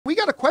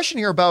question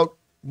here about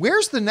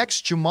where's the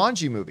next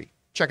Jumanji movie?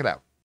 Check it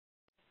out.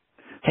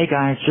 Hey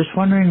guys, just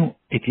wondering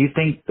if you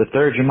think the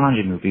third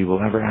Jumanji movie will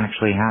ever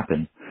actually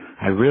happen.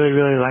 I really,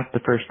 really liked the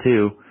first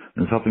two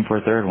and was hoping for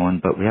a third one,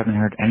 but we haven't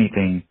heard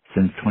anything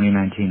since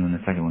 2019 when the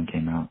second one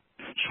came out.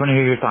 Just want to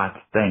hear your thoughts.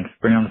 Thanks.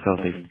 Bring on the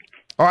filthies.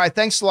 All right,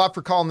 thanks a lot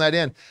for calling that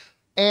in.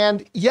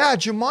 And yeah,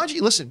 Jumanji,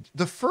 listen,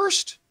 the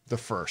first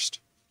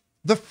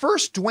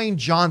Dwayne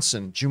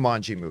Johnson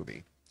Jumanji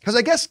movie, because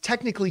I guess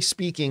technically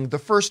speaking, the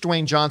first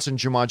Dwayne Johnson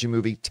Jumanji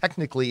movie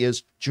technically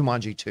is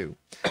Jumanji 2.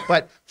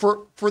 But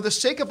for the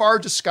sake of our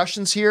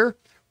discussions here,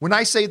 when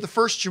I say the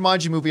first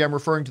Jumanji movie, I'm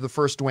referring to the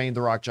first Dwayne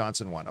 "The Rock"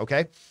 Johnson one,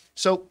 okay?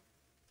 So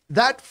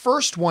that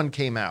first one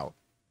came out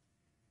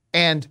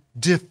and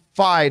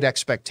defied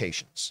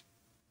expectations.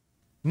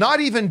 Not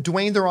even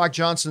Dwayne "The Rock"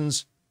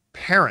 Johnson's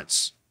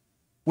parents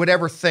would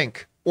ever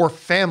think, or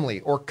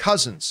family, or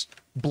cousins,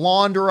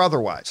 blonde or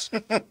otherwise.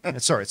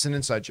 Sorry, it's an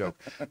inside joke.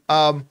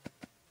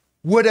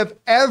 Would have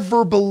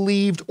ever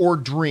believed or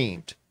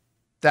dreamed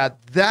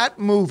that that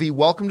movie,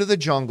 Welcome to the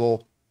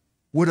Jungle,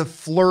 would have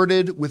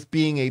flirted with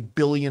being a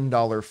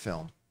billion-dollar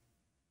film.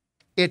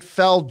 It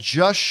fell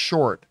just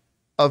short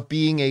of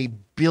being a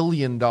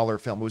billion-dollar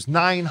film. It was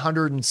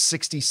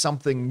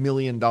 $960-something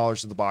million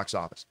at the box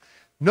office.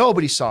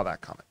 Nobody saw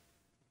that coming.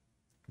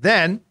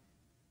 Then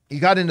he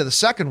got into the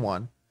second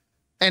one,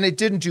 and it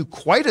didn't do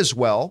quite as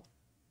well,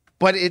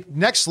 but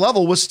Next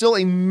Level was still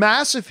a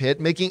massive hit,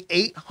 making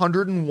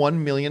 $801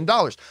 million.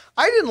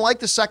 I didn't like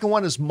the second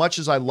one as much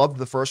as I loved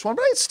the first one,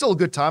 but it's still a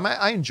good time.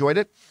 I enjoyed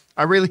it.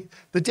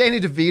 The Danny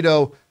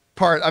DeVito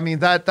part, I mean,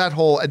 that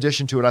whole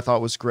addition to it, I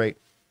thought was great.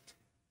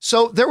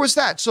 So there was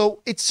that.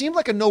 So it seemed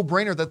like a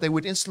no-brainer that they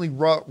would instantly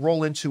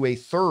roll into a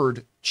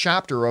third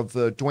chapter of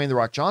the Dwayne "The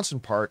Rock"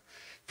 Johnson part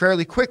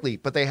fairly quickly,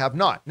 but they have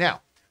not.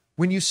 Now,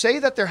 when you say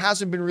that there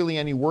hasn't been really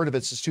any word of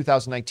it since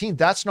 2019,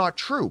 that's not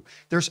true.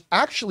 There's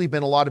actually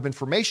been a lot of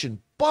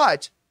information,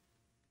 but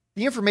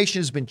the information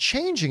has been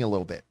changing a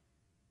little bit.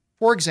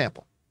 For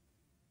example,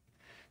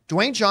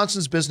 Dwayne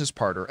Johnson's business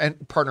partner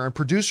and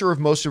producer of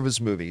most of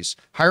his movies,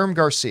 Hiram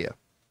Garcia,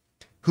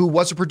 who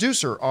was a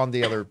producer on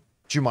the other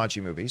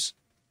Jumanji movies,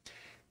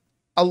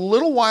 a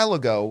little while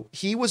ago,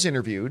 he was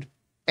interviewed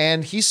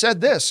and he said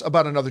this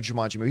about another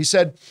Jumanji movie. He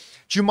said,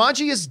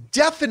 Jumanji is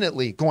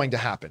definitely going to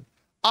happen.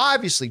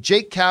 Obviously,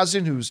 Jake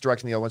Kasdan, who's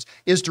directing the other ones,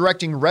 is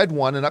directing Red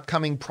One, an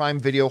upcoming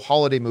Prime Video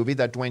holiday movie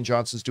that Dwayne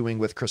Johnson's doing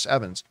with Chris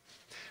Evans.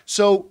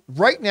 So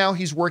right now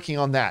he's working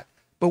on that,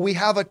 but we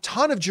have a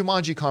ton of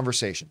Jumanji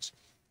conversations.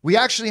 We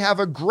actually have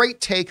a great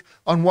take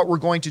on what we're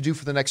going to do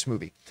for the next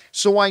movie.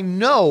 So I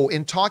know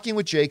in talking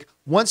with Jake,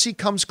 once he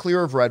comes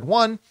clear of Red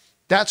One,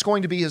 that's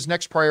going to be his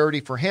next priority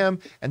for him,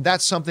 and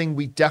that's something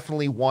we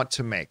definitely want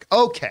to make.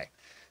 Okay,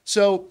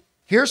 so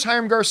here's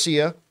Hiram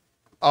Garcia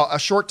a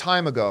short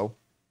time ago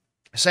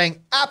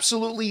saying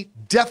absolutely,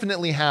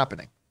 definitely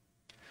happening.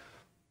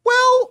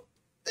 Well,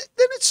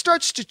 then it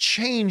starts to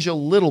change a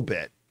little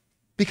bit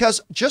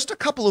because just a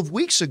couple of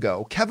weeks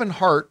ago, Kevin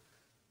Hart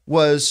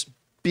was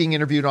being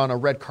interviewed on a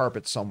red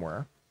carpet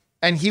somewhere,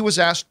 and he was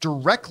asked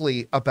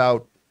directly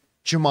about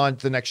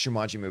the next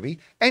Jumanji movie,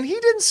 and he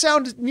didn't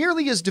sound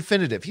nearly as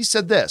definitive. He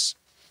said this.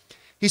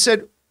 He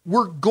said,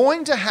 we're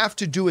going to have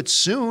to do it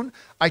soon.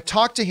 I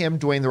talked to him,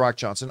 Dwayne "The Rock"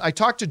 Johnson. I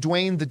talked to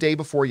Dwayne the day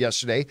before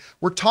yesterday.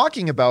 We're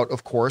talking about,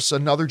 of course,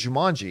 another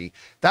Jumanji.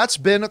 That's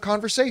been a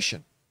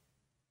conversation.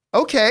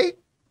 Okay.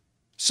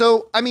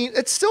 So, I mean,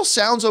 it still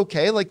sounds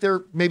okay, like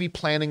they're maybe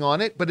planning on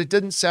it, but it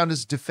didn't sound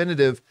as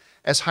definitive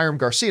as Hiram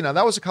Garcia. Now,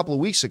 that was a couple of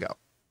weeks ago.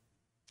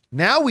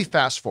 Now we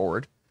fast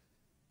forward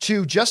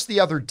to just the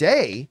other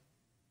day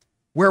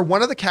where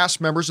one of the cast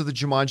members of the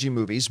Jumanji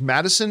movies,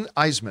 Madison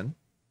Iseman,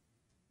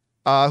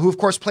 who of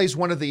course plays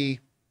one of the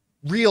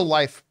real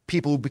life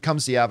people who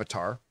becomes the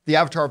avatar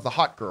of the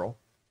hot girl.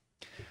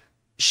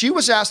 She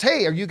was asked,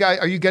 hey, are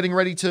you getting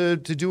ready to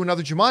do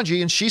another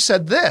Jumanji? And she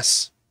said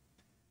this,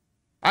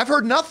 I've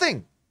heard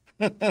nothing.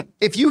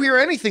 If you hear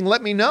anything,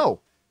 let me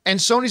know. And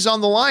Sony's on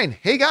the line.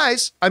 Hey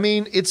guys, I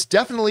mean,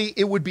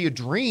 it would be a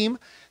dream.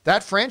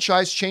 That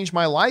franchise changed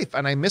my life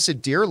and I miss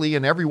it dearly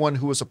and everyone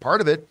who was a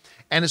part of it.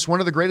 And it's one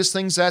of the greatest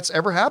things that's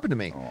ever happened to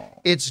me.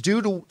 It's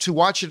due to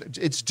watch it.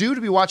 It's due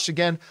to be watched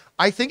again.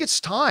 I think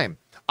it's time.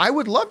 I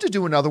would love to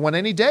do another one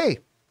any day.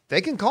 They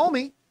can call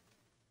me.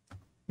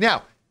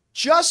 Now,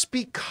 just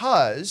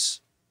because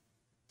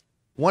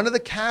one of the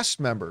cast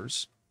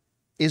members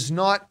is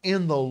not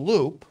in the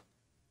loop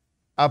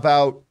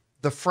about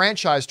the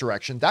franchise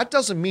direction, that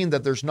doesn't mean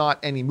that there's not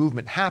any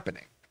movement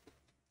happening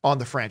on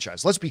the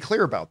franchise. Let's be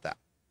clear about that.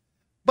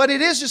 But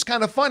it is just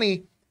kind of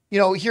funny,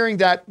 hearing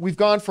that we've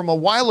gone from a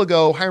while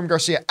ago, Hiram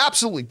Garcia,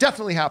 absolutely,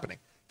 definitely happening,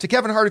 to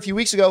Kevin Hart a few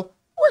weeks ago,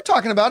 we're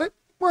talking about it,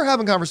 we're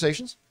having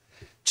conversations,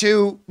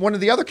 to one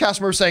of the other cast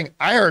members saying,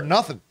 I heard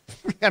nothing.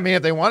 I mean,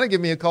 if they want to give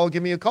me a call,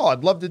 give me a call.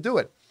 I'd love to do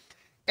it.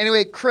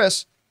 Anyway,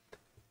 Chris,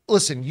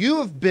 listen, you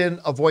have been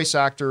a voice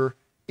actor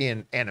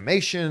in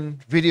animation,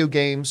 video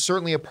games,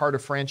 certainly a part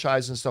of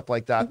franchise and stuff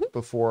like that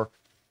before.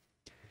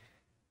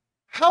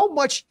 How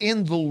much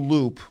in the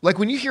loop, like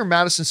when you hear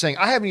Madison saying,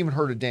 I haven't even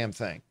heard a damn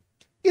thing,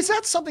 Is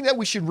that something that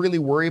we should really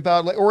worry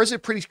about? Or is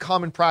it pretty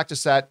common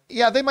practice that,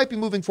 yeah, they might be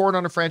moving forward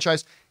on a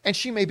franchise and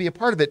she may be a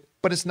part of it,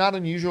 but it's not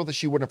unusual that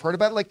she wouldn't have heard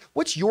about it? Like,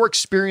 what's your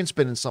experience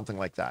been in something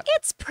like that?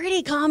 It's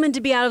pretty common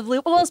to be out of the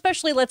loop. Well,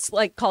 especially let's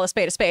like call a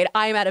spade a spade.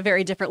 I am at a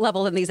very different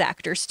level than these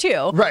actors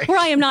too, right? Where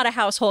I am not a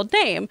household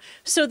name.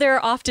 So there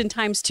are often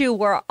times too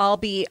where I'll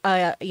be,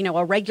 a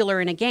regular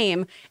in a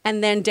game,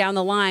 and then down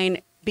the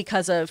line,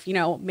 because of,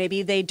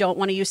 maybe they don't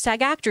want to use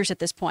SAG actors at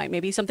this point.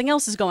 Maybe something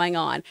else is going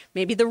on.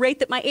 Maybe the rate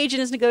that my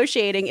agent is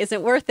negotiating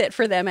isn't worth it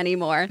for them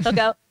anymore. They'll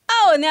go,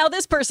 oh, and now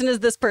this person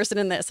is this person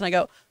in this. And I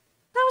go,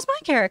 that was my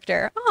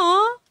character.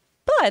 Aw,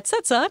 butts,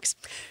 that sucks.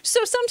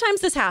 So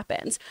sometimes this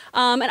happens.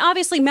 And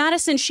obviously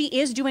Madison, she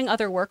is doing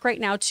other work right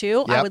now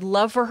too. Yep. I would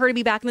love for her to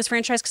be back in this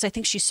franchise because I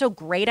think she's so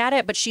great at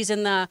it, but she's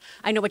in the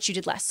I Know What You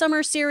Did Last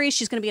Summer series.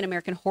 She's going to be in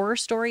American Horror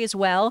Story as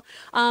well.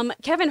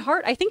 Kevin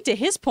Hart, I think to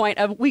his point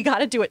of we got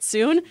to do it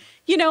soon.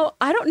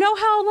 I don't know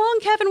how long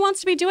Kevin wants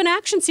to be doing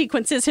action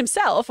sequences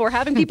himself or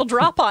having people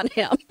drop on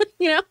him,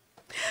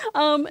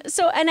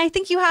 and I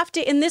think you have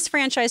to, in this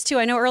franchise too,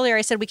 I know earlier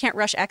I said we can't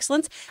rush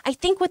excellence. I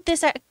think with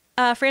this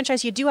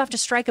franchise, you do have to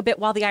strike a bit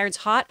while the iron's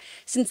hot,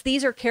 since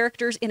these are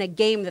characters in a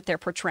game that they're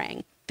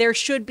portraying. There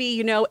should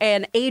be,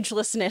 an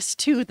agelessness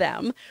to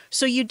them.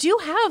 So you do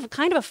have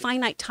kind of a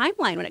finite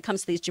timeline when it comes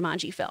to these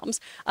Jumanji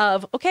films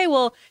of, okay,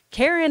 well,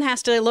 Karen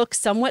has to look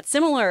somewhat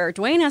similar.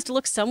 Dwayne has to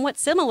look somewhat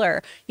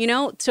similar,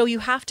 so you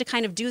have to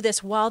kind of do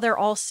this while they're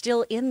all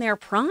still in their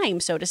prime,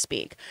 so to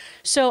speak.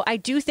 So I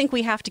do think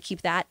we have to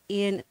keep that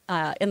in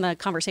the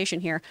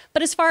conversation here.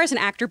 But as far as an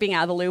actor being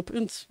out of the loop,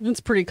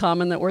 it's pretty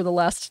common that we're the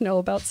last to know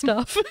about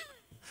stuff.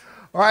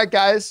 All right,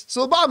 guys.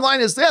 So the bottom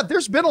line is that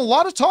there's been a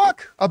lot of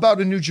talk about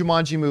a new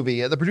Jumanji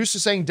movie. The producer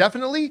saying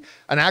definitely,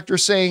 an actor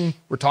saying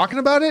we're talking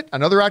about it,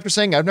 another actor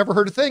saying I've never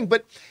heard a thing.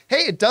 But hey,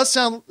 it does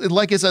sound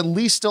like it's at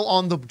least still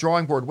on the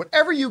drawing board.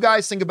 Whatever you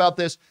guys think about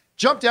this,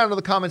 jump down to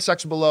the comment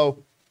section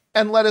below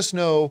and let us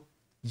know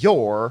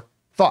your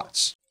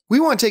thoughts. We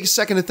want to take a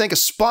second to thank a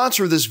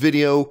sponsor of this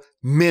video,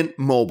 Mint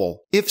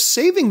Mobile. If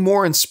saving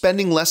more and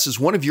spending less is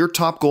one of your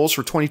top goals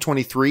for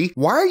 2023,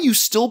 why are you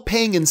still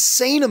paying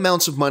insane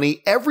amounts of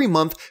money every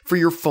month for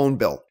your phone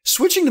bill?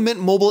 Switching to Mint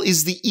Mobile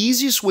is the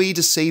easiest way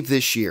to save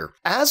this year.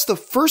 As the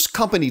first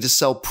company to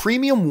sell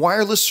premium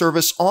wireless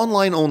service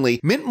online only,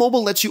 Mint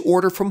Mobile lets you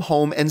order from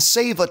home and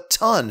save a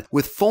ton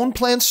with phone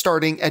plans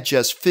starting at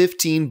just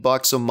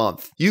 $15 a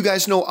month. You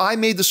guys know I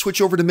made the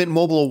switch over to Mint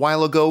Mobile a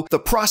while ago. The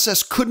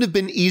process couldn't have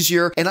been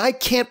easier, and I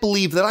can't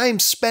believe that I am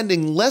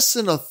spending less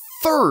than a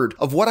third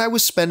of what I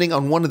was spending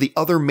on one of the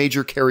other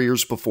major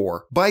carriers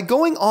before. By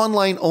going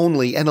online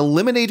only and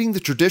eliminating the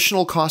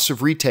traditional costs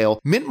of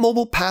retail, Mint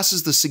Mobile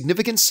passes the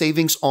significant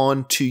savings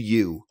on to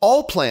you.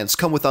 All plans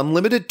come with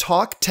unlimited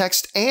talk,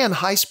 text, and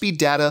high-speed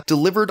data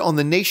delivered on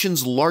the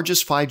nation's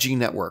largest 5G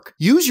network.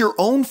 Use your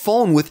own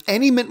phone with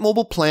any Mint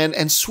Mobile plan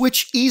and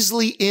switch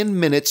easily in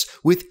minutes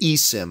with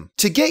eSIM.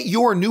 To get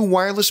your new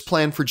wireless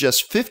plan for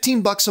just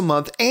 $15 a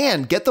month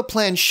and get the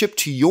plan shipped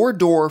to your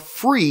door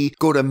free,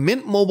 go to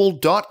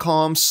mintmobile.com/Campea.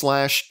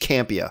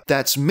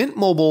 That's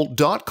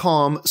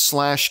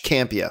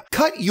mintmobile.com/Campea.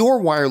 Cut your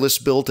wireless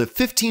bill to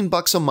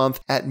 $15 a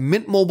month at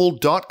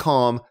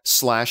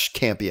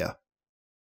mintmobile.com/Campea.